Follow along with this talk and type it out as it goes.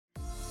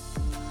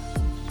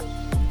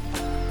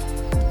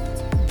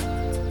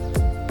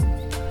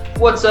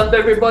What's up,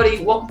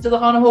 everybody? Welcome to the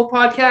Hanaho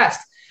Podcast.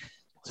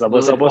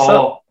 What's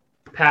up?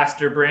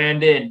 Pastor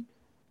Brandon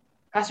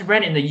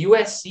in the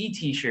USC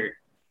t-shirt.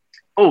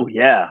 Oh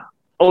yeah.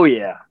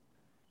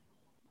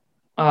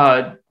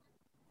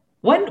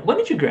 When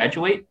did you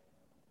graduate?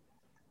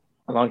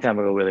 A long time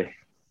ago, Willie.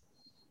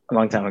 A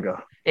long time ago.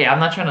 Hey, I'm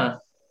not trying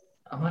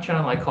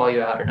to like call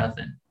you out or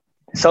nothing.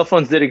 Cell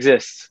phones did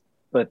exist,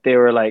 but they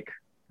were like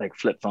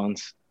flip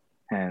phones,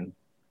 and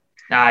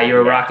you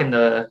were rocking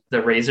the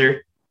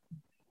Razor.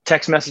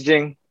 Text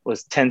messaging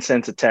was 10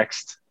 cents a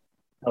text.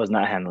 I was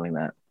not handling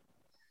that.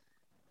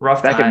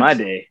 Rough back times. in my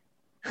day.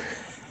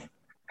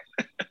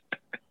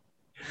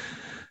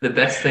 The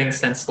best thing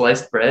since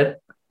sliced bread.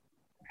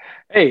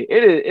 Hey,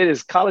 it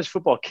is college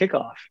football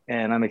kickoff,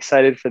 and I'm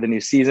excited for the new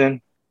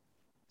season.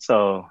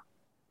 So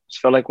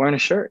just felt like wearing a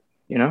shirt,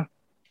 you know?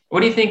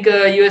 What do you think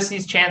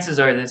USC's chances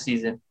are this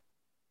season?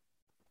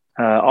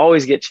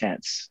 Always get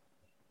chance.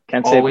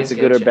 Can't say if it's a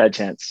good or bad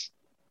chance.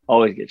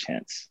 Always get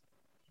chance.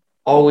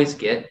 Always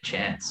get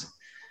chance.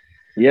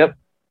 Yep.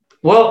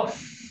 Well,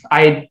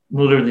 I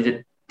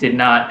literally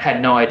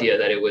had no idea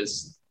that it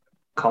was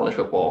college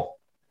football.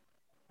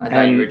 I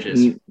thought you were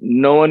just...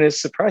 No one is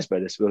surprised by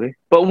this, Willie.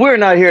 But we're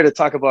not here to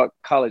talk about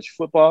college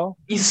football.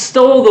 You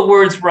stole the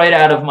words right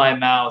out of my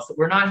mouth.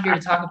 We're not here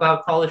to talk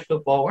about college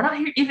football. We're not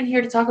even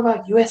here to talk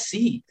about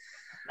USC.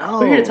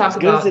 No, we're here to talk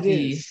about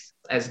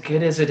as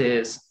good as it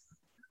is.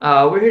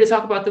 We're here to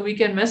talk about the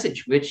weekend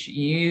message, which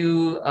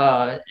you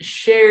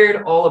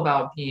shared all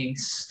about being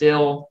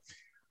still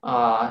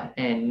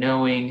and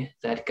knowing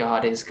that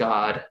God is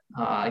God.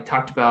 I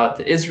talked about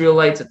the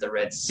Israelites at the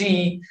Red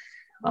Sea.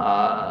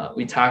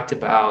 We talked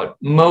about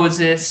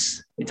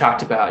Moses. We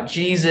talked about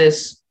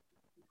Jesus.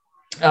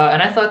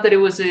 And I thought that it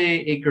was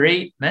a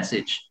great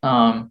message.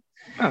 One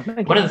of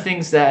the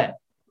things that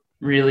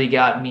really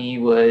got me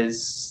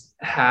was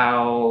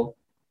how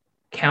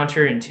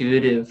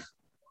counterintuitive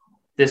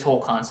this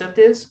whole concept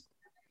is,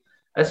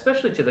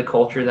 especially to the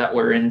culture that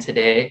we're in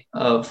today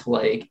of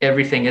like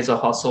everything is a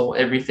hustle.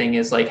 Everything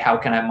is like, how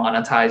can I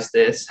monetize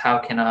this? How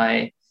can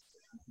I,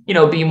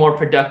 be more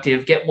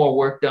productive, get more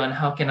work done?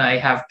 How can I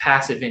have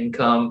passive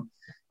income,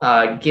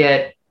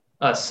 get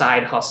a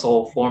side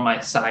hustle for my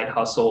side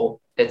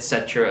hustle, et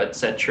cetera, et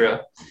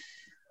cetera.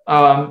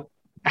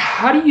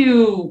 How do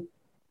you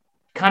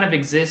kind of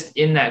exist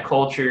in that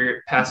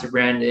culture, Pastor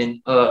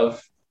Brandon,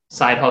 of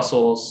side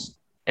hustles?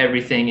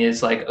 Everything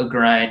is like a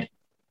grind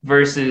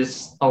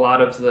versus a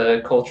lot of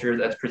the culture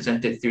that's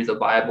presented through the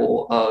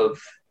Bible of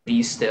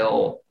be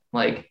still,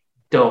 like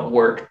don't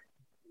work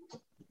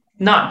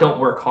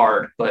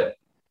hard, but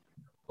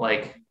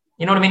like,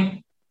 you know what I mean?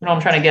 You know what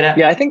I'm trying to get at?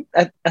 Yeah, I think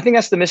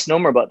that's the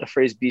misnomer about the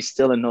phrase "be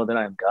still and know that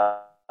I am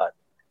God."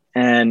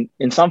 And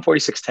in Psalm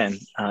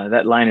 46:10,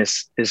 that line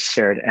is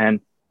shared,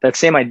 and that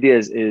same idea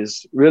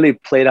is really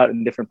played out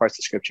in different parts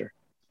of Scripture.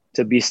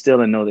 To be still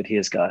and know that He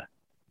is God.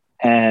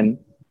 And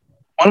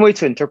one way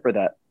to interpret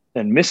that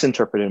and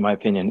misinterpret it, in my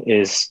opinion,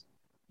 is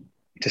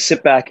to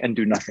sit back and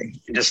do nothing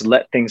and just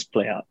let things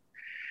play out.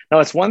 Now,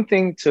 it's one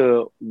thing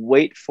to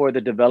wait for the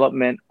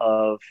development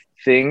of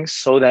things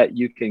so that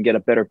you can get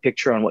a better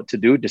picture on what to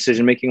do,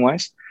 decision-making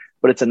wise.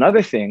 But it's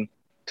another thing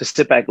to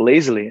sit back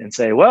lazily and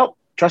say, well,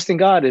 trusting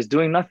God is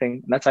doing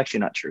nothing. And that's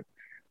actually not true.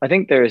 I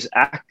think there is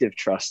active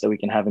trust that we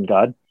can have in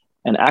God.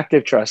 And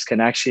active trust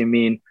can actually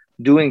mean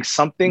doing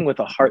something with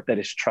a heart that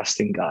is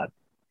trusting God.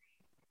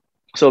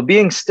 So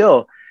being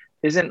still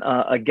isn't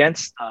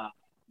against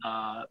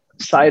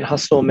side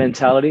hustle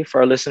mentality.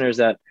 For our listeners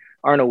that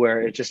aren't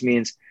aware, it just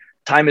means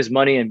time is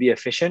money and be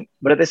efficient.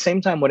 But at the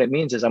same time, what it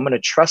means is I'm going to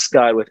trust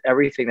God with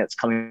everything that's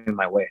coming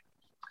my way.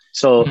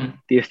 So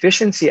the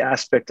efficiency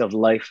aspect of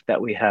life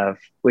that we have,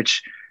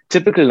 which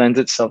typically lends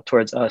itself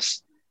towards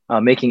us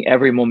making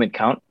every moment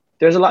count,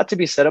 there's a lot to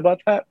be said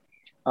about that.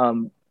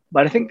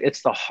 But I think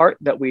it's the heart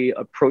that we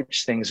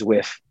approach things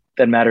with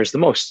that matters the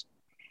most.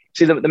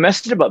 See, the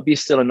message about be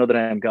still and know that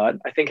I am God,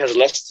 I think has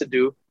less to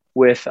do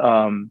with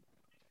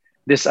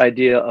this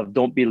idea of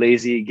don't be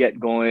lazy, get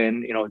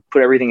going,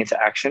 put everything into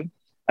action.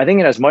 I think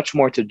it has much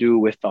more to do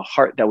with the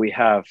heart that we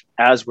have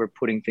as we're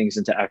putting things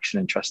into action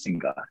and trusting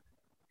God.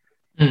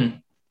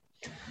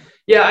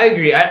 Yeah, I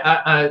agree.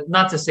 I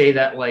not to say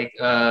that like,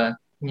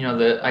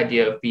 the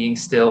idea of being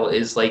still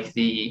is like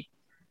the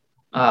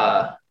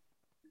not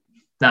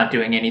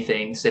doing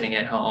anything, sitting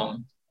at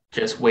home,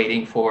 just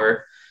waiting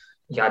for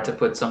God to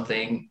put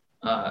something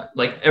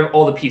like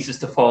all the pieces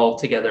to fall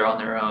together on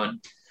their own.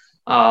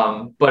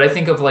 But I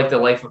think of like the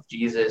life of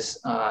Jesus,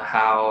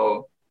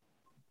 how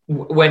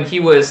when he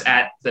was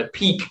at the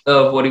peak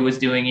of what he was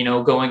doing,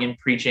 going and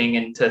preaching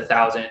into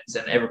thousands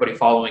and everybody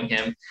following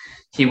him,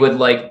 he would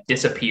like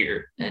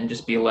disappear and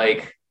just be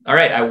like, all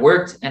right, I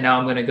worked and now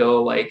I'm going to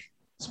go like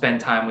spend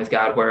time with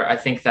God. Where I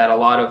think that a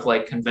lot of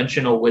like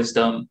conventional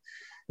wisdom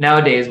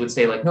nowadays would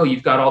say like, no,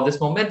 you've got all this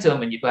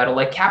momentum and you've got to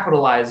like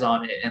capitalize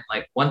on it. And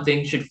like one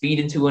thing should feed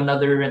into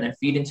another and then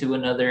feed into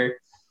another.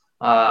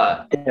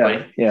 But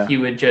he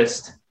would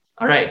just,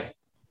 all right,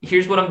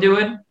 here's what I'm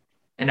doing.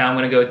 And now I'm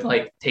going to go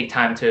like take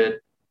time to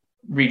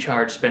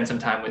recharge, spend some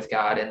time with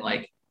God and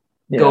like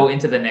go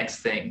into the next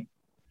thing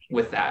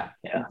with that.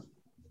 Yeah.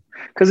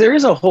 Because there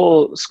is a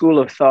whole school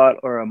of thought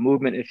or a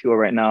movement, if you will,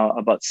 right now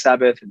about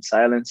Sabbath and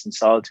silence and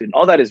solitude. And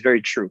all that is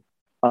very true.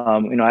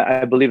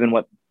 I believe in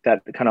what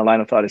that kind of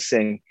line of thought is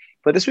saying.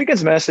 But this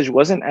weekend's message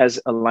wasn't as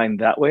aligned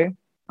that way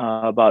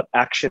about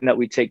action that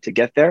we take to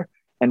get there,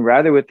 and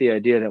rather with the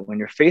idea that when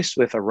you're faced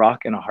with a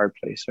rock in a hard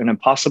place or an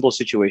impossible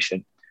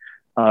situation,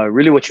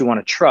 really what you want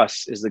to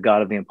trust is the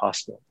God of the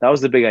impossible. That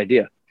was the big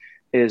idea,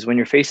 is when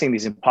you're facing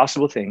these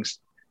impossible things,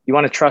 you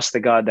want to trust the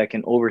God that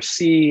can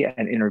oversee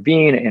and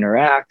intervene and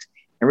interact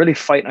and really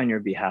fight on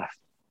your behalf.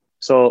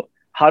 So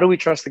how do we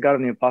trust the God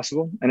of the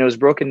impossible? And it was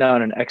broken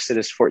down in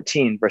Exodus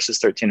 14, verses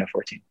 13 and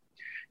 14.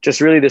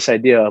 Just really this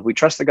idea of we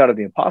trust the God of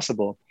the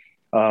impossible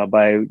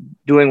by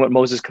doing what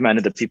Moses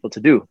commanded the people to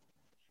do,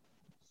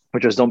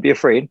 which was don't be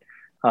afraid,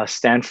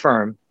 stand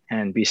firm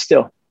and be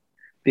still,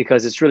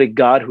 because it's really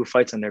God who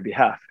fights on their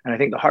behalf. And I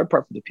think the hard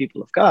part for the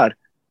people of God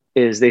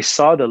is they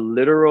saw the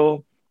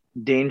literal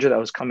danger that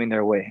was coming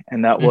their way.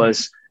 And that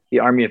was the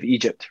army of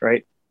Egypt,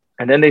 right?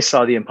 And then they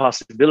saw the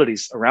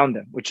impossibilities around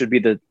them, which would be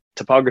the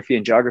topography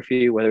and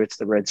geography, whether it's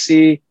the Red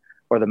Sea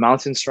or the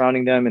mountains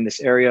surrounding them in this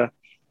area.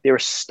 They were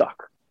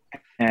stuck.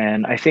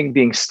 And I think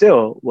being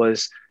still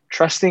was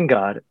trusting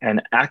God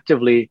and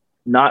actively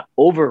not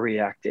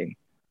overreacting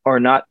or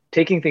not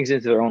taking things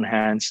into their own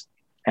hands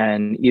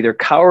and either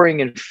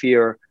cowering in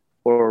fear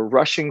or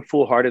rushing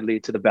foolhardily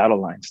to the battle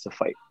lines to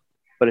fight.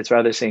 But it's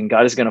rather saying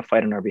God is going to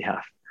fight on our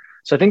behalf.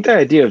 So I think the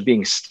idea of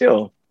being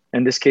still,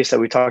 in this case that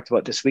we talked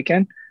about this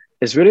weekend,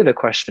 is really the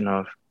question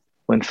of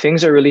when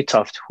things are really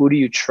tough, who do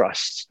you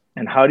trust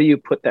and how do you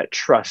put that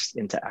trust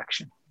into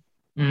action?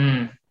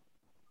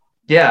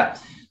 Yeah.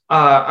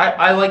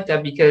 I like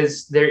that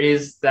because there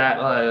is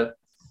that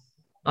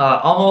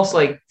almost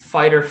like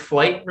fight or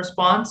flight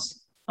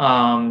response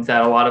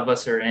that a lot of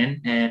us are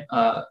in, and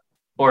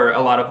or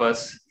a lot of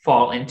us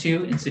fall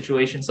into in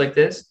situations like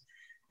this.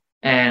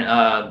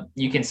 And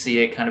you can see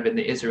it kind of in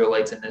the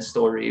Israelites in this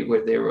story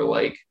where they were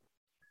like,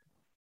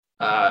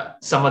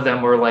 some of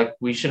them were like,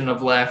 we shouldn't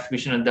have left, we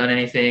shouldn't have done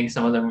anything.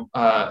 Some of them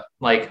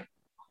like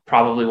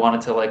probably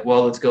wanted to like,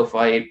 well, let's go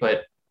fight,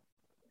 but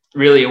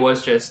really it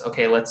was just,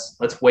 okay, let's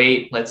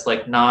wait. Let's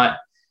like not,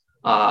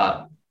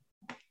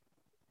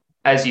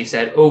 as you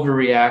said,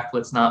 overreact.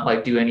 Let's not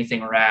like do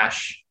anything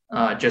rash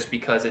just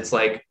because it's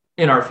like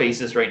in our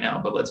faces right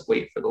now, but let's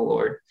wait for the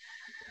Lord.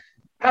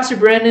 Pastor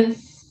Brandon,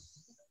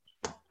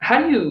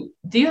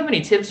 do you have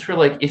any tips for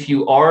like, if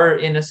you are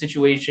in a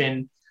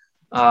situation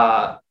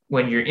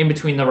when you're in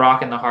between the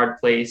rock and the hard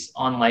place,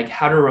 on like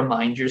how to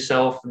remind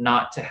yourself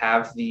not to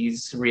have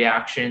these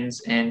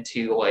reactions and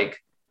to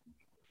like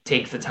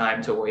take the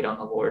time to wait on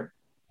the Lord?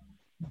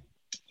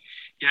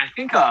 Yeah, I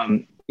think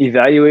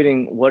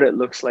evaluating what it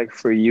looks like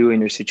for you in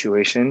your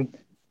situation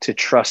to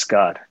trust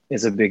God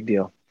is a big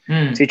deal.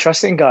 See,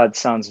 trusting God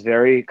sounds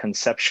very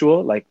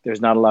conceptual, like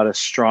there's not a lot of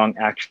strong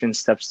action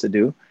steps to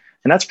do.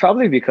 And that's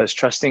probably because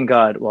trusting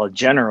God, while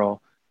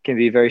general, can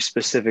be very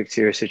specific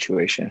to your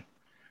situation.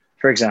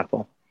 For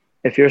example,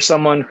 if you're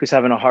someone who's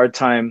having a hard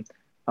time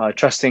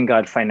trusting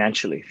God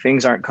financially,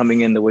 things aren't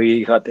coming in the way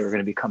you thought they were going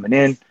to be coming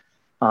in.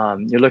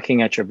 You're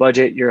looking at your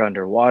budget, you're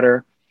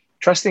underwater.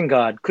 Trusting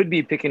God could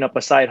be picking up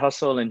a side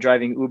hustle and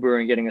driving Uber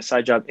and getting a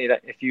side job.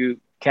 If you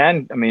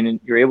can, I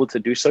mean, you're able to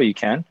do so, you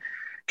can.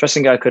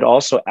 Trusting God could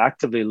also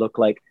actively look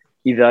like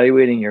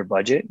evaluating your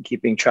budget,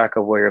 keeping track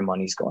of where your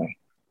money's going.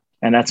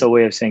 And that's a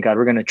way of saying, God,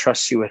 we're going to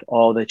trust you with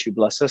all that you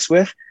bless us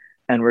with.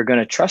 And we're going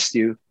to trust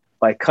you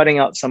by cutting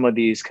out some of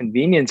these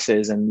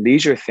conveniences and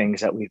leisure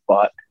things that we've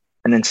bought,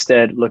 and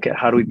instead look at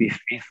how do we be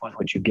faithful with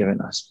what you've given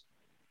us.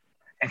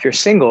 If you're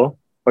single,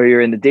 or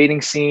you're in the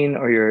dating scene,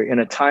 or you're in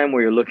a time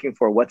where you're looking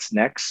for what's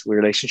next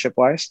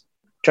relationship-wise,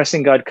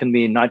 trusting God can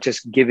mean not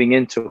just giving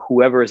in to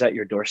whoever is at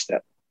your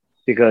doorstep.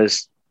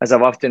 Because as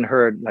I've often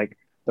heard, like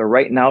the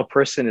right now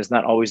person is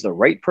not always the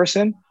right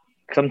person.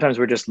 Sometimes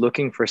we're just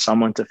looking for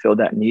someone to fill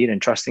that need,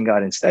 and trusting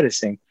God instead is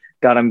saying,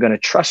 God, I'm going to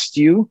trust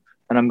you,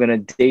 and I'm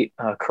going to date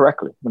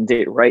correctly. I'm going to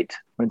date right.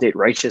 I'm going to date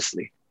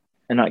righteously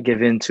and not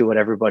give in to what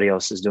everybody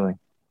else is doing.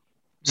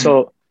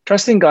 So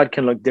trusting God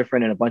can look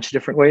different in a bunch of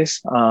different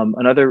ways.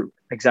 Another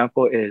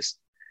example is,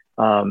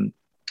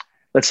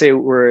 let's say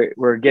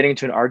we're getting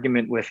to an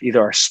argument with either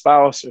our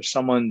spouse or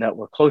someone that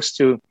we're close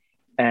to,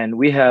 and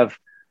we have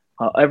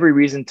every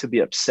reason to be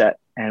upset,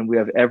 and we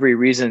have every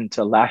reason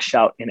to lash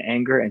out in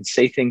anger and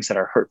say things that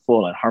are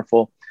hurtful and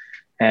harmful.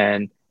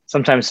 And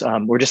sometimes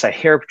we're just a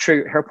hair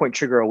point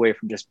trigger away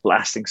from just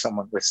blasting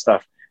someone with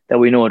stuff that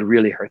we know would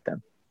really hurt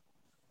them.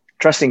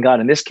 Trusting God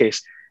in this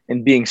case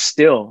and being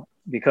still,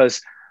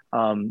 because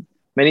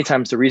many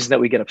times the reason that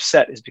we get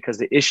upset is because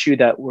the issue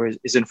that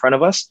is in front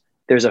of us,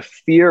 there's a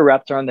fear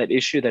wrapped around that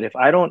issue that if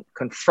I don't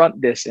confront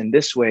this in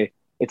this way,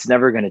 it's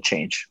never going to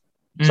change.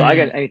 So I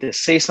need to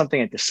say something,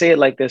 I need to say it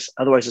like this.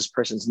 Otherwise, this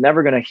person's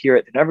never going to hear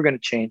it. They're never going to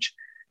change.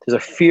 There's a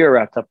fear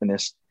wrapped up in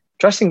this.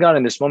 Trusting God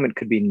in this moment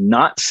could be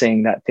not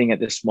saying that thing at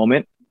this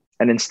moment,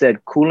 and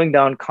instead cooling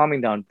down,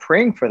 calming down,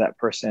 praying for that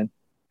person,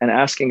 and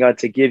asking God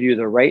to give you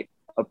the right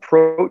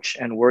approach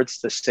and words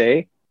to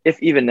say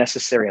if even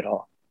necessary at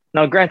all.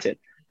 Now, granted,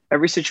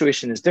 every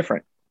situation is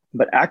different,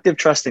 but active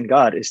trust in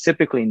God is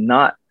typically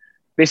not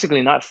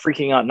basically not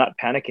freaking out, not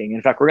panicking.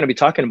 In fact, we're going to be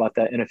talking about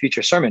that in a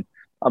future sermon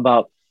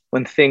about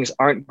when things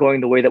aren't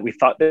going the way that we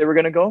thought they were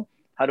going to go.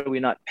 How do we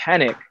not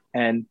panic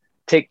and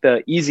take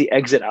the easy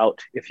exit out,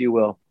 if you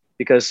will?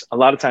 Because a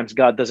lot of times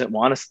God doesn't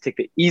want us to take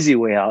the easy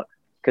way out,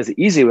 because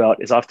the easy way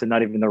out is often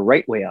not even the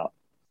right way out.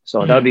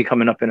 So that'll be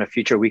coming up in a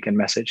future weekend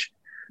message.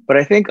 But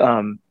I think,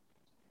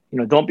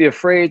 don't be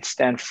afraid,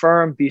 stand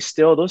firm, be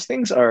still. Those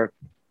things are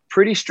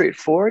pretty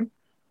straightforward.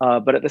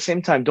 But at the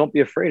same time, don't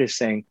be afraid is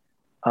saying,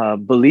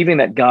 believing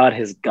that God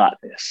has got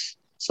this.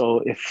 So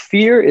if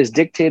fear is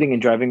dictating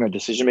and driving our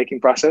decision-making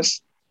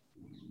process,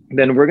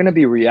 then we're going to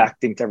be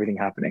reacting to everything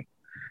happening.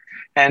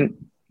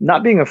 And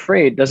not being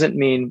afraid doesn't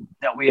mean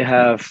that we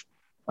have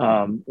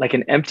like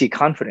an empty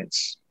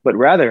confidence, but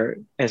rather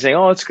and saying,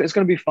 oh, it's going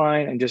to be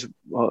fine, and just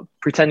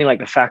pretending like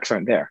the facts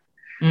aren't there.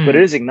 But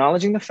it is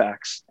acknowledging the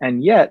facts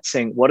and yet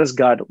saying, what does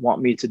God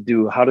want me to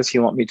do? How does he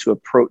want me to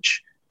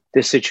approach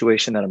this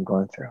situation that I'm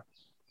going through?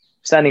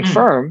 Standing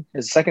firm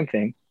is the second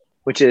thing,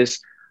 which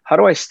is, how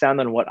do I stand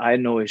on what I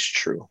know is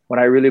true? What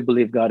I really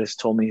believe God has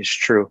told me is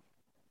true.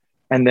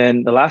 And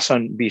then the last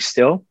one, be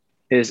still,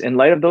 is in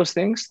light of those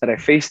things, that I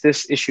face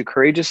this issue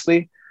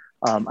courageously.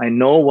 I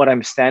know what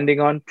I'm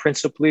standing on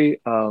principally,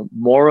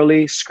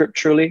 morally,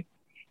 scripturally.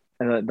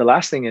 And the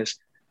last thing is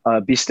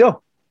be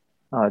still.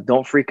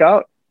 Don't freak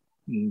out.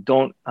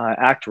 Don't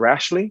act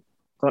rashly.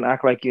 Don't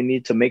act like you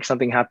need to make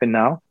something happen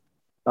now.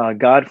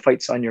 God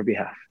fights on your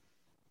behalf.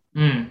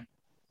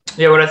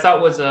 Yeah, what I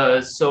thought was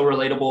so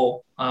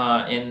relatable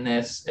in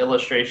this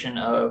illustration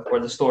or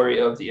the story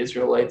of the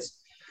Israelites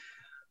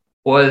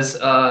was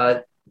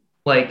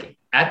like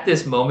at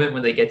this moment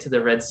when they get to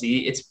the Red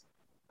Sea, it's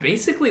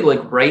basically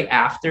like right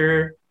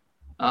after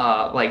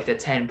like the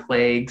 10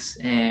 plagues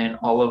and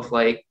all of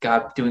like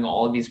God doing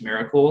all of these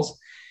miracles.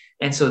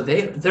 And so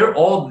they're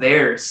all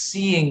there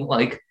seeing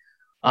like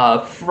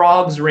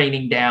frogs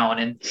raining down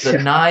and the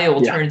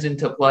Nile turns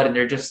into blood, and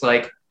they're just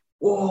like,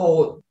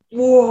 whoa,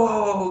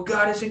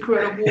 God is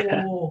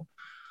incredible.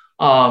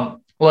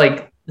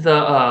 Like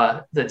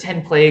the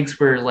 10 plagues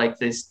were like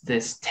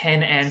this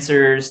 10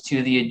 answers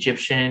to the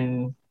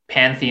Egyptian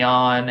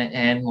pantheon,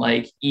 and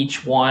like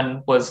each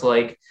one was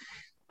like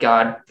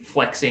God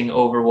flexing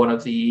over one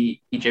of the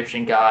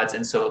Egyptian gods.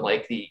 And so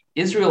like the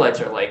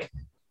Israelites are like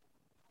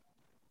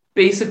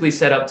basically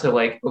set up to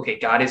like, okay,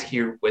 God is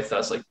here with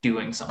us, like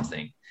doing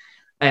something.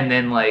 And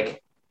then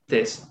like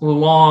this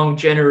long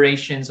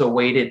generations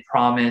awaited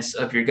promise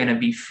of you're going to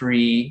be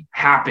free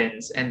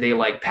happens, and they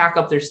like pack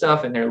up their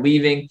stuff and they're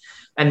leaving.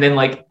 And then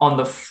like on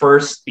the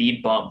first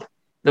speed bump,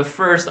 the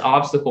first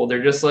obstacle,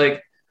 they're just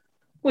like,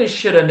 we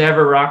should have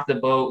never rocked the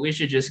boat. We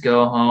should just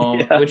go home,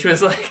 which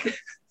was like,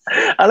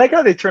 I like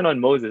how they turn on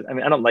Moses. I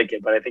mean, I don't like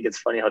it, but I think it's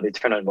funny how they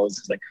turn on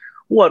Moses. Like,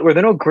 what? Were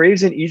there no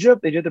graves in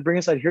Egypt? They had to bring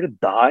us out here to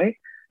die?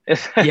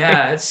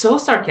 Yeah, it's so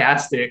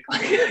sarcastic.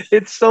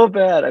 It's so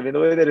bad. I mean, the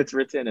way that it's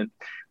written. And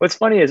what's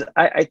funny is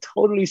I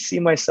totally see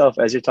myself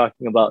as you're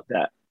talking about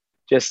that.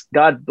 Just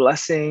God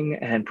blessing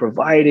and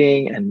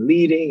providing and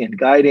leading and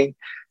guiding.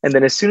 And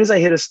then as soon as I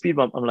hit a speed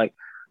bump, I'm like,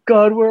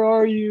 God, where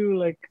are you?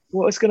 Like,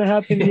 what's going to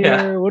happen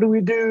here? What do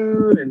we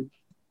do? And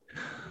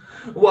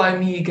why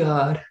me,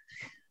 God?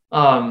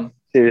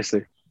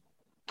 Seriously.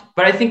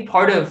 But I think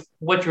part of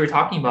what you were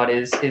talking about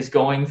is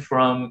going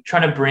from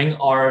trying to bring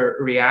our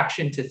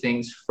reaction to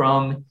things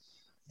from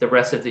the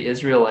rest of the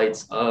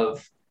Israelites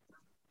of,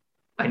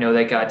 I know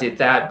that God did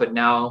that, but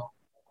now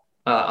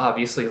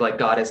obviously like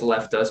God has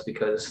left us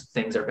because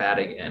things are bad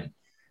again,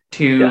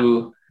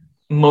 to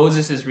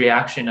Moses's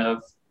reaction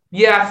of,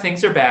 yeah,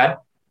 things are bad,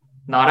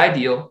 not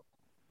ideal,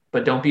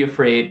 but don't be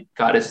afraid.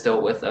 God is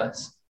still with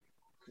us.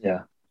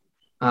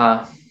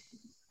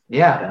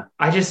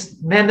 I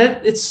just, man,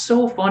 that it's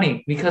so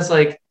funny because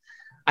like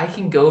I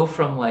can go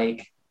from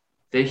like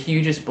the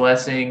hugest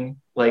blessing,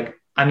 like,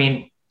 I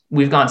mean,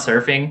 we've gone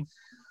surfing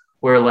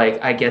where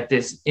like I get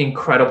this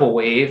incredible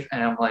wave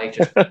and I'm like,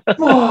 just,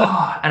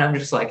 whoa, and I'm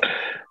just like,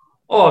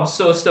 oh, I'm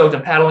so stoked.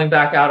 I'm paddling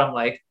back out. I'm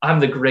like, I'm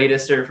the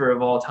greatest surfer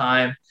of all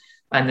time.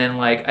 And then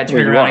like I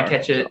turn around and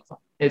catch it.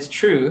 It's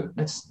true.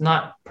 It's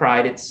not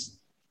pride. It's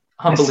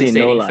humbly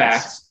stating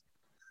facts.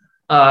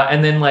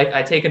 And then like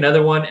I take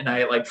another one and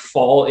I like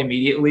fall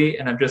immediately,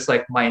 and I'm just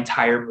like, my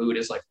entire mood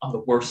is like, I'm the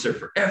worst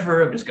surfer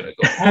ever. I'm just gonna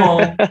go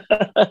home.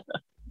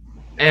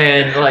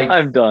 And like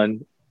I'm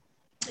done.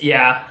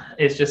 Yeah,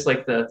 it's just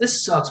like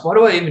this sucks. Why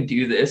do I even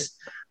do this?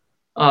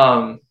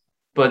 But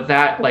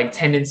that like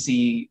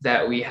tendency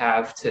that we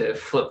have to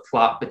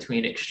flip-flop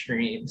between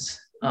extremes.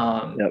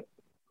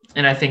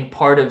 And I think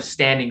part of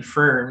standing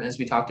firm, as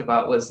we talked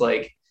about, was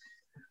like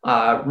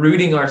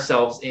rooting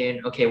ourselves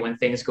in, okay, when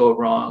things go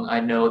wrong,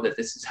 I know that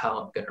this is how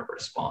I'm going to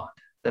respond,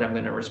 that I'm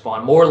going to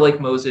respond more like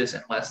Moses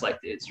and less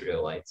like the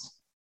Israelites.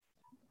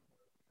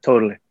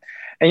 Totally.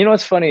 And you know,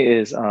 what's funny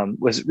is,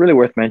 what's really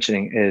worth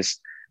mentioning is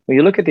when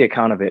you look at the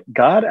account of it,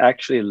 God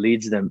actually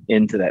leads them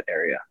into that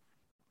area.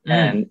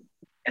 And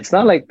it's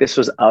not like this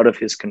was out of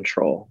his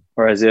control,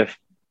 or as if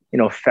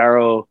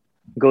Pharaoh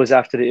goes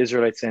after the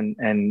Israelites,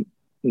 and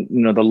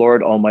the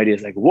Lord Almighty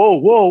is like, whoa,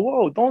 whoa,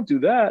 whoa, don't do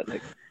that.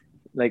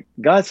 Like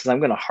God says, I'm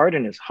going to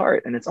harden his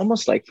heart. And it's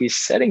almost like he's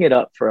setting it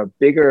up for a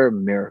bigger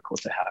miracle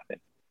to happen.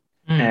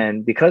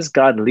 And because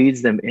God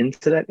leads them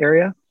into that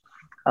area,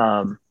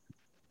 God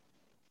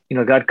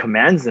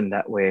commands them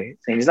that way,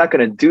 saying he's not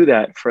going to do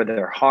that for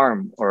their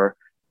harm, or,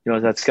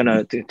 that's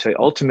going to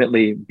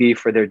ultimately be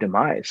for their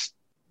demise.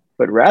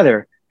 But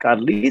rather,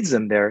 God leads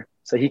them there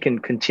so he can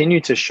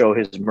continue to show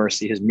his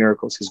mercy, his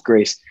miracles, his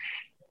grace,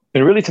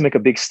 and really to make a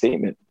big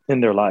statement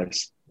in their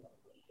lives.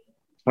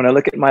 When I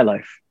look at my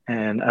life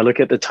and I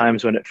look at the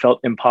times when it felt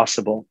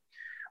impossible,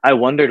 I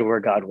wondered where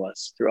God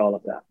was through all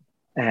of that.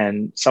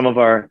 And some of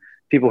our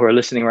people who are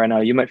listening right now,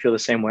 you might feel the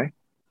same way,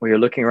 where you're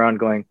looking around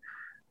going,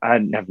 I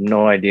have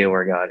no idea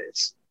where God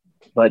is.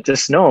 But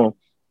just know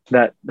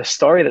that the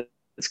story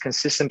that's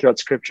consistent throughout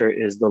scripture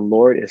is the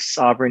Lord is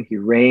sovereign, he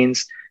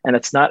reigns, and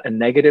it's not a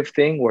negative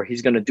thing where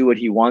he's going to do what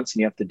he wants and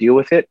you have to deal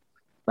with it.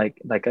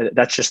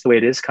 That's just the way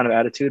it is kind of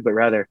attitude, but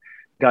rather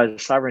God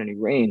is sovereign and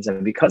he reigns.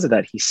 And because of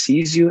that, he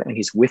sees you and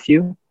he's with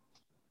you,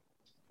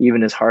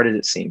 even as hard as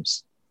it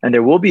seems. And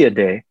there will be a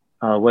day,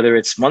 whether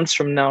it's months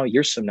from now,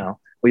 years from now,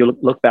 where you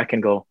look back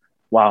and go,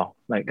 wow,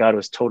 like God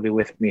was totally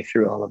with me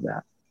through all of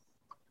that.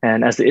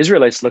 And as the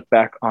Israelites look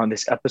back on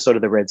this episode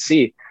of the Red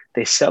Sea,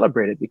 they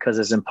celebrate it because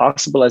as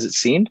impossible as it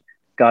seemed,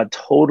 God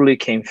totally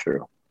came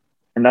through.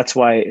 And that's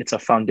why it's a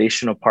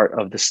foundational part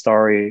of the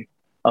story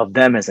of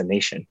them as a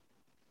nation.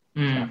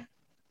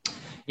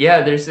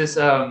 Yeah, there's this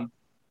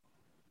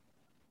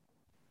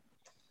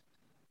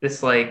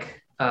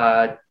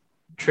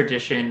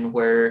tradition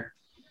where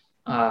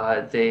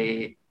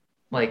they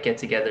get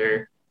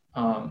together.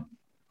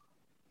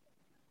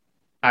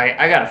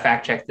 I gotta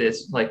fact check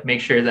this, make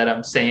sure that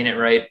I'm saying it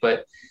right,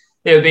 but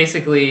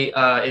basically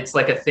it's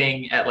like a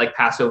thing at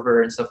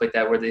Passover and stuff like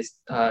that, where they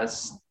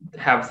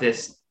have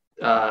this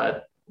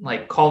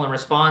call and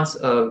response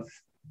of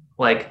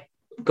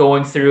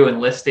going through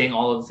and listing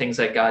all of the things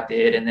that God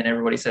did, and then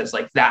everybody says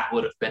that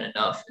would have been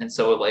enough. And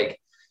so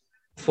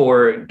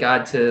for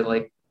God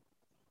to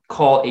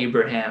call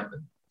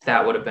Abraham,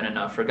 that would have been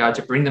enough. For God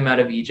to bring them out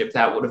of Egypt,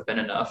 that would have been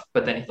enough.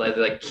 But then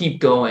keep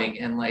going,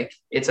 and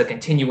it's a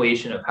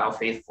continuation of how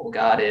faithful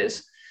God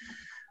is.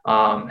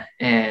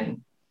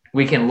 And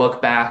we can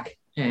look back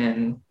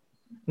and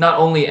not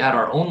only at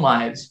our own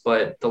lives,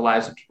 but the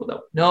lives of people that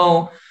we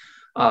know,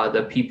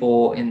 the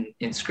people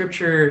in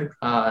scripture,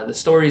 the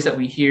stories that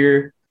we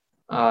hear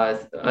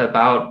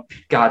about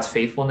God's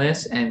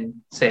faithfulness, and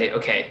say,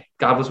 okay,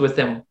 God was with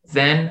them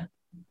then,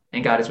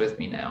 and God is with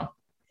me now.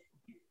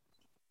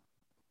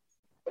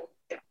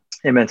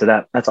 Amen to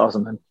that. That's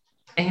awesome, man.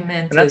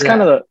 Amen. And that's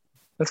kind of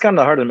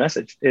the heart of the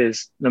message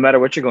is no matter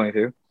what you're going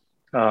through,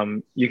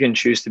 you can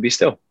choose to be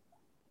still.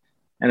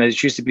 And as you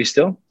choose to be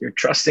still, you're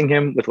trusting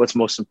him with what's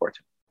most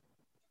important.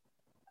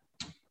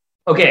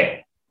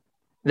 Okay.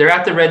 They're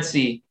at the Red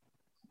Sea.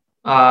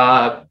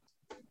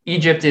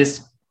 Egypt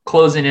is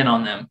closing in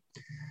on them.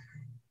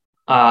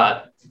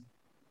 God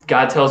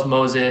tells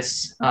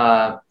Moses,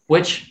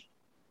 which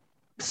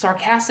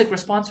sarcastic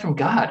response from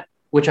God,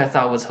 which I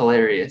thought was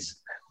hilarious.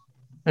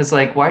 It's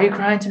why are you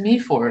crying to me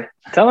for?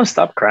 Tell him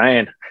stop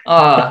crying.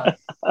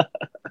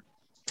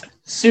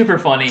 Super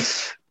funny.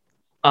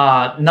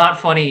 Not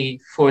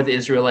funny for the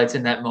Israelites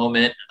in that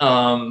moment,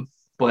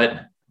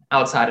 but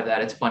outside of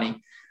that, it's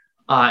funny.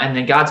 And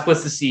then God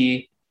splits the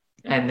sea,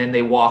 and then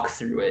they walk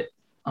through it.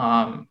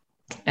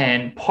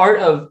 And part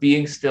of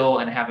being still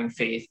and having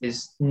faith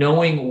is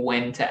knowing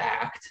when to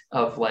act,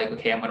 of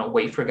okay, I'm going to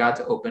wait for God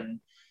to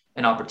open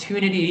an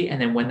opportunity,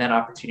 and then when that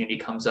opportunity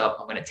comes up,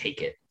 I'm going to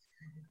take it.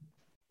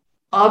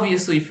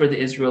 Obviously, for the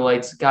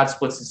Israelites, God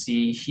splits the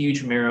sea,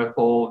 huge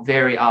miracle,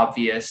 very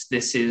obvious.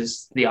 This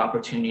is the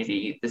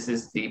opportunity. This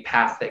is the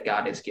path that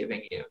God is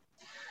giving you.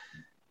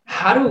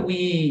 How do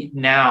we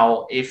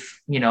now,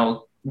 if,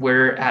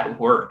 we're at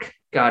work,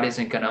 God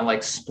isn't going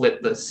to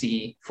split the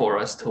sea for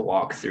us to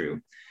walk through?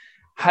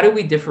 How do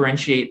we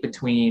differentiate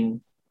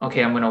between,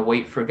 okay, I'm going to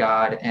wait for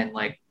God, and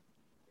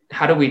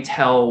how do we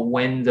tell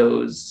when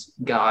those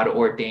God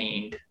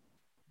ordained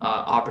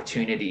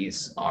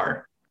opportunities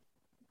are?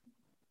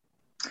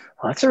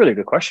 Well, that's a really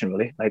good question,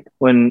 really.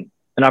 When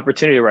an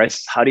opportunity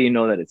arises, how do you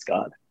know that it's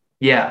God?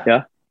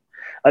 Yeah.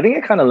 I think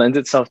it kind of lends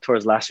itself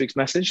towards last week's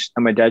message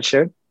that my dad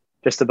shared,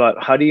 just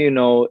about how do you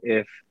know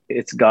if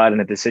it's God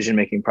in a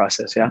decision-making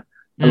process? Yeah.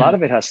 A lot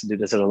of it has to do,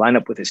 does it line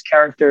up with his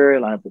character,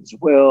 line up with his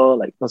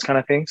will, those kind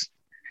of things.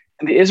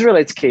 In the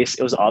Israelites' case,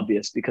 it was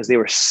obvious because they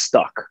were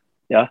stuck.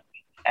 Yeah.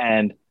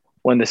 And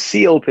when the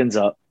sea opens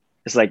up,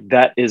 it's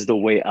that is the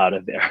way out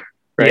of there.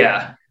 Right.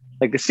 Yeah.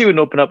 The sea would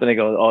open up and they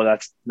go, oh,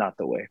 that's not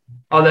the way.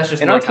 Oh, that's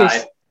just in no our tide.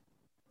 Case,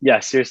 yeah,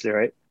 seriously,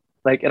 right?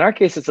 In our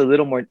case, it's a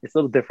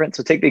little different.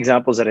 So take the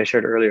examples that I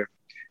shared earlier.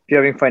 If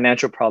you're having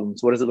financial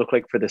problems, what does it look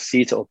like for the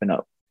sea to open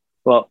up?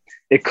 Well,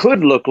 it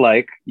could look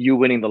like you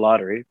winning the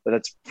lottery, but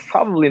that's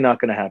probably not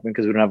going to happen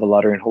because we don't have a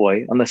lottery in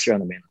Hawaii unless you're on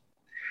the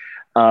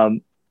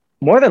mainland.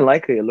 More than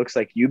likely, it looks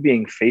like you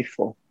being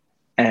faithful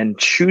and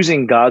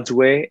choosing God's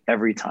way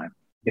every time.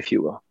 if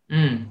you will,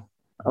 Mm.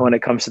 when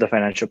it comes to the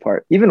financial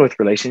part. Even with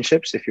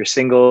relationships, if you're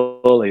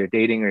single or you're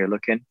dating or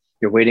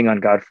you're waiting on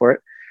God for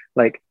it.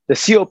 Like the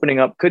sea opening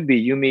up could be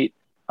you meet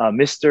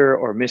Mr.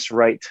 or Miss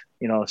Right,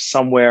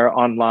 somewhere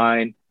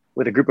online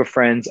with a group of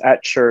friends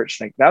at church.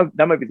 Like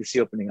that might be the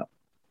sea opening up.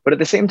 But at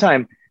the same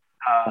time,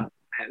 uh,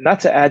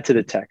 not to add to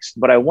the text,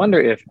 but I wonder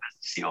if as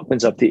the sea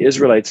opens up, the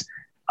Israelites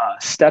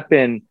step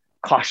in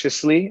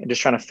cautiously and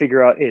just trying to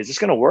figure out, hey, is this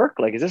going to work?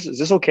 Like, is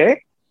this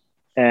okay?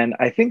 And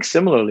I think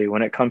similarly,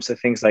 when it comes to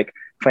things like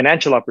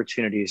financial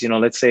opportunities,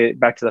 let's say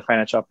back to the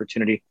financial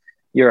opportunity,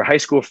 your high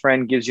school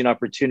friend gives you an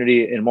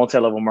opportunity in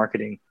multi-level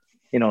marketing,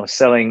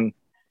 selling,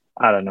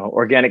 I don't know,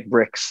 organic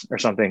bricks or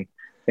something.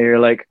 And you're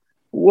like,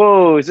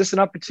 whoa, is this an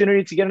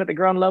opportunity to get in at the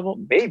ground level?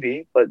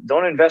 Maybe, but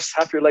don't invest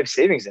half your life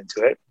savings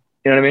into it.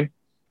 You know what I mean?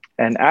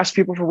 And ask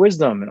people for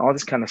wisdom and all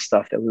this kind of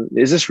stuff.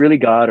 Is this really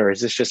God or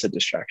is this just a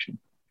distraction?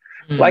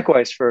 Mm.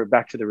 Likewise, for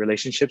back to the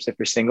relationships, if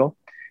you're single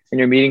and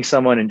you're meeting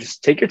someone, and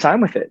just take your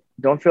time with it.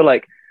 Don't feel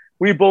like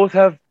we both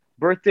have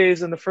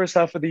birthdays in the first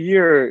half of the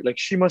year. Like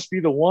she must be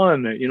the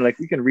one, like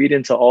we can read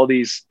into all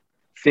these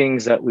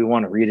things that we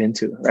want to read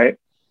into. Right.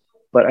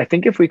 But I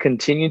think if we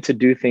continue to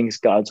do things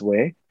God's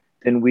way,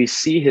 then we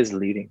see his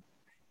leading.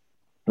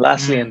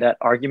 Lastly, in that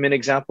argument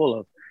example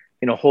of,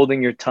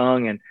 holding your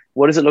tongue and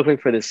what does it look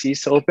like for the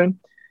seas to open?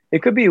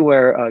 It could be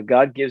where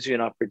God gives you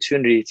an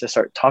opportunity to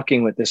start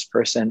talking with this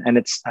person. And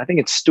I think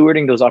it's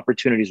stewarding those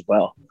opportunities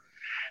well.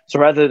 So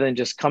rather than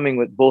just coming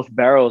with both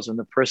barrels when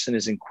the person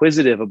is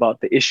inquisitive about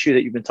the issue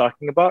that you've been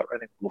talking about, I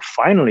think, well,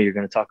 finally you're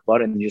going to talk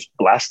about it and you just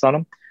blast on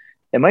them.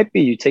 It might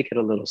be you take it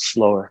a little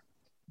slower.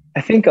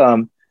 I think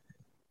that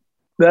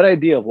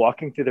idea of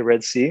walking through the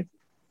Red Sea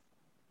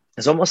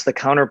is almost the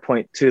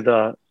counterpoint to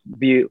the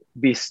be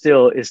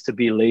still is to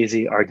be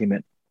lazy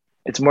argument.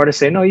 It's more to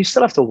say, no, you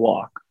still have to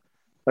walk.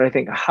 But I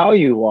think how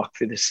you walk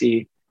through the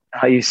sea,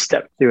 how you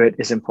step through it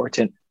is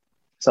important.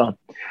 So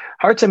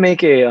hard to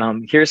make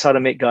here's how to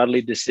make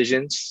godly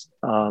decisions,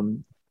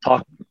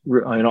 talk,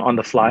 on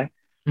the fly.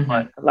 Mm-hmm.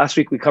 But last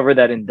week we covered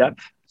that in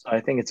depth. So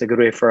I think it's a good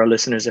way for our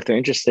listeners, if they're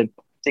interested,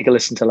 take a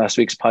listen to last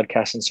week's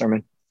podcast and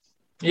sermon.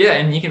 Yeah.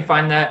 And you can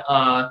find that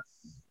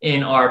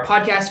in our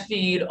podcast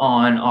feed,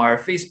 on our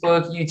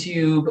Facebook,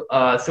 YouTube,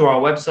 through our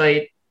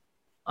website.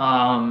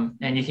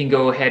 And you can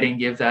go ahead and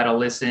give that a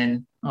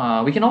listen.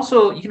 You can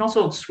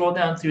also scroll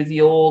down through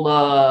the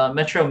old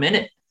Metro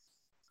Minute.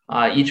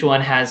 Each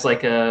one has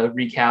like a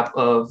recap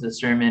of the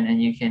sermon,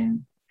 and you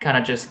can kind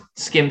of just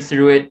skim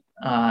through it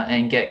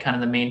and get kind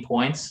of the main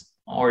points,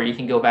 or you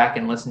can go back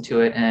and listen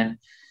to it. And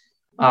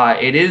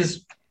it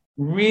is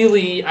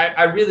really,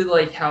 I really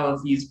like how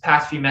these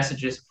past few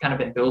messages have kind of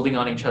been building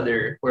on each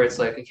other, where it's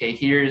like, okay,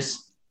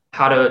 here's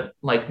how to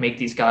like make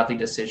these godly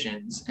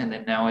decisions. And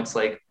then now it's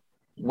like,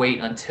 wait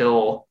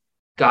until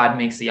God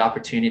makes the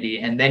opportunity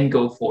and then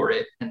go for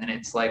it. And then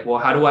it's like, well,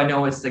 how do I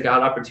know it's the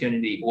God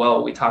opportunity?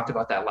 Well, we talked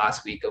about that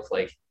last week of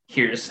like,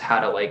 here's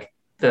how to like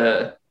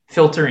the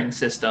filtering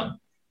system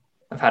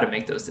of how to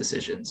make those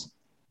decisions.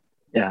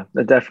 Yeah,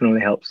 that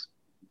definitely helps.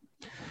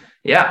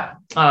 Yeah.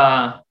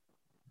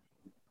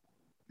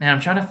 Man,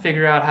 I'm trying to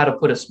figure out how to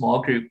put a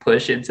small group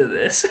push into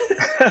this.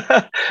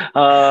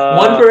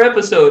 One per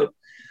episode.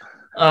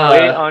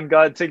 Wait on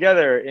God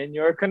together in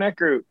your Connect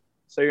group,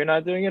 so you're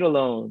not doing it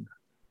alone.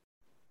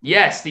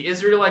 Yes, the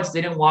Israelites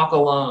didn't walk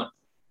alone.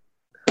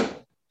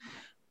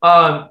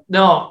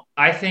 No,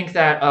 I think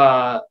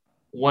that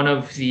one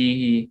of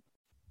the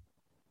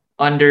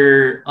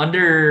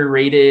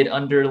underrated,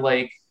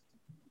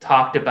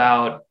 talked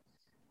about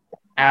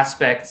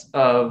aspects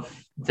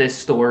of this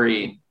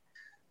story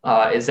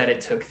is that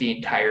it took the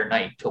entire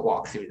night to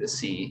walk through the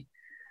sea.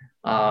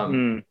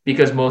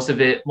 Because most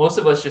of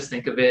us just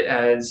think of it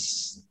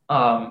as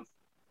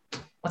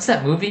what's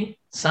that movie?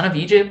 Son of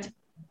Egypt?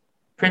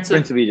 Prince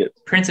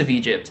of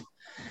Egypt.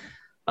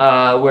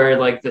 Where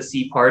like the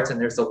sea parts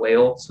and there's a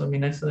whale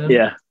swimming next to them.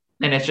 Yeah.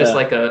 And it's just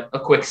like a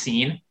quick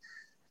scene.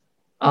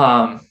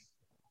 But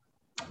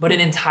an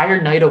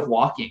entire night of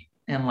walking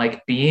and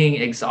like being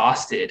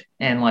exhausted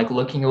and like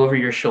looking over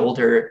your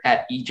shoulder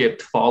at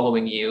Egypt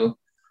following you,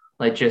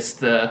 like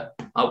just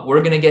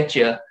we're gonna get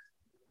you.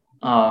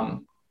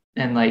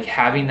 And like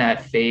having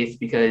that faith,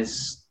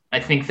 because I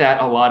think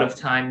that a lot of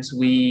times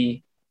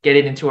we get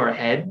it into our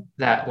head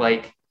that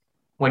like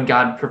when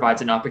God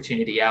provides an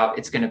opportunity out,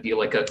 it's going to be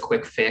like a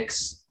quick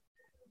fix.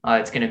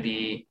 It's going to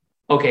be,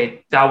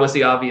 okay, that was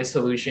the obvious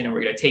solution and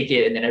we're going to take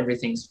it and then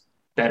everything's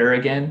better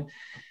again.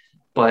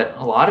 But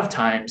a lot of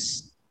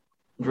times,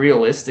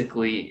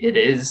 realistically, it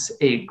is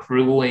a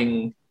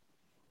grueling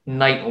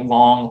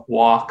night-long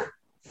walk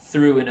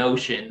through an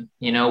ocean,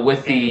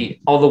 with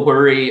all the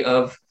worry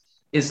of,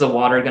 is the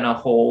water going to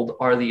hold?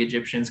 Are the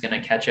Egyptians going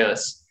to catch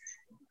us?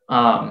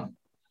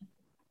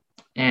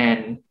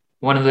 And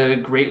one of the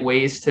great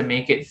ways to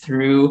make it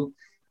through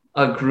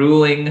a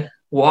grueling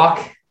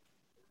walk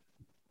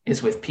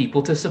is with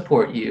people to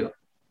support you.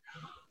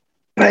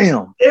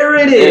 Bam! There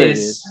it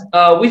is.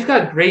 We've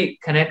got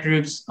great Connect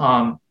groups.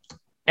 And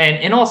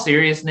in all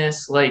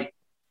seriousness, like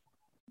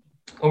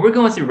when we're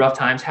going through rough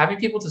times, having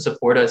people to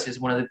support us is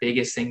one of the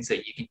biggest things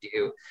that you can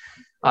do.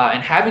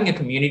 And having a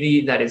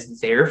community that is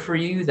there for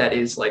you, that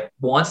is like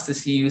wants to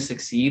see you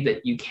succeed,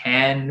 that you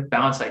can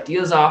bounce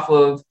ideas off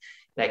of,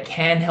 that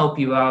can help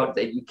you out,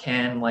 that you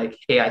can like,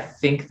 hey, I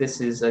think this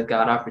is a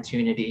God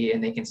opportunity.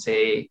 And they can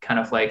say kind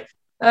of like,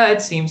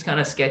 it seems kind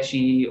of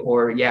sketchy,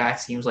 or yeah, it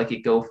seems like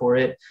you go for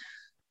it.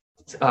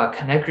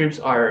 Connect groups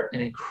are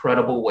an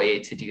incredible way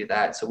to do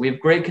that. So we have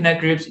great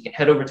connect groups. You can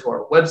head over to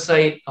our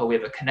website. We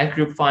have a connect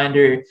group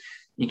finder.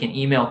 You can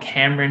email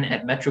Cameron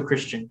at Metro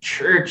Christian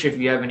Church if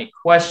you have any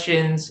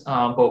questions.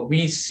 But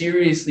we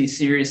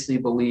seriously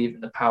believe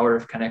in the power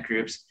of connect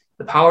groups,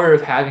 the power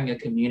of having a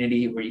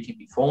community where you can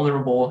be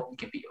vulnerable, you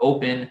can be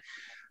open,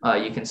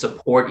 you can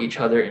support each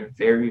other in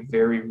very,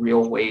 very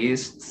real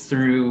ways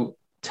through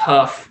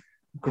tough,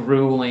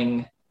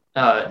 grueling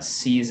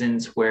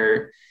seasons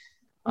where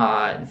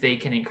they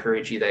can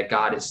encourage you that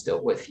God is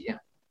still with you.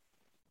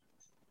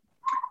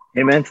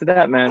 Amen to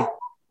that, man.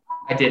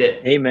 I did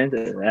it. Amen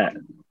to that.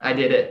 I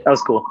did it. That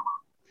was cool.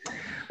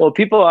 Well,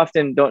 people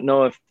often don't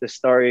know if the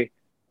story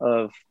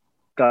of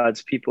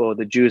God's people,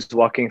 the Jews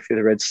walking through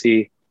the Red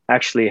Sea,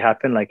 actually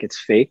happened, like it's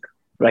fake.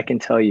 But I can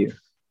tell you,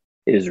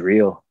 it is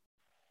real.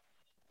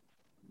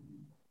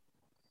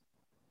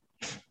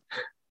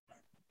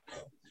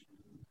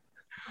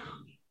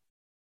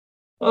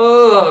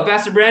 Oh,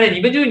 Pastor Brandon,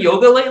 you been doing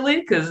yoga lately?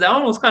 Because that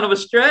one was kind of a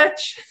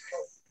stretch.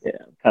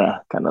 Yeah,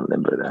 kind of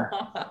limber there.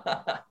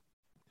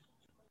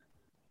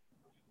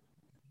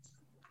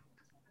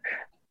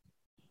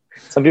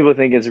 Some people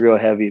think it's real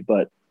heavy,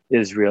 but it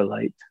is real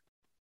light.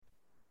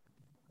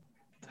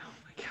 Oh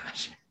my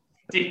gosh,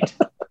 dude.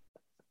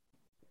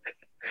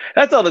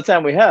 That's all the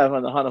time we have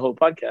on the Hana Hope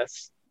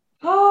podcast.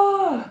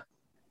 Oh.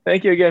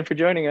 Thank you again for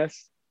joining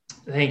us.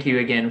 Thank you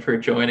again for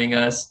joining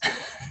us.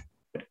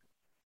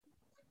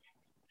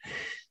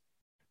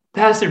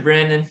 Pastor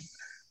Brandon,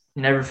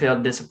 never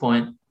failed to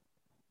disappoint.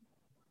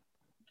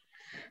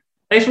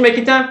 Thanks for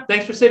making time.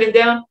 Thanks for sitting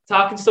down,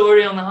 talking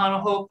story on the Hana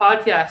Hope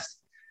podcast.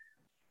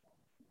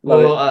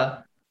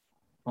 Well,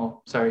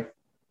 oh, sorry.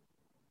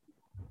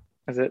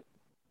 That's it.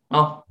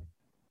 Oh,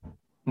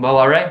 well,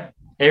 all right.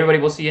 Hey, everybody,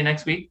 we'll see you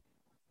next week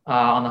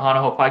on the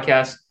Hana Hope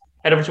podcast.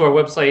 Head over to our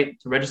website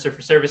to register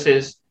for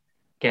services,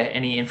 get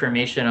any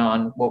information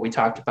on what we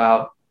talked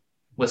about.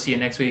 We'll see you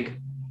next week.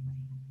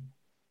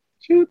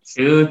 Shoots.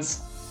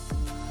 Shoots.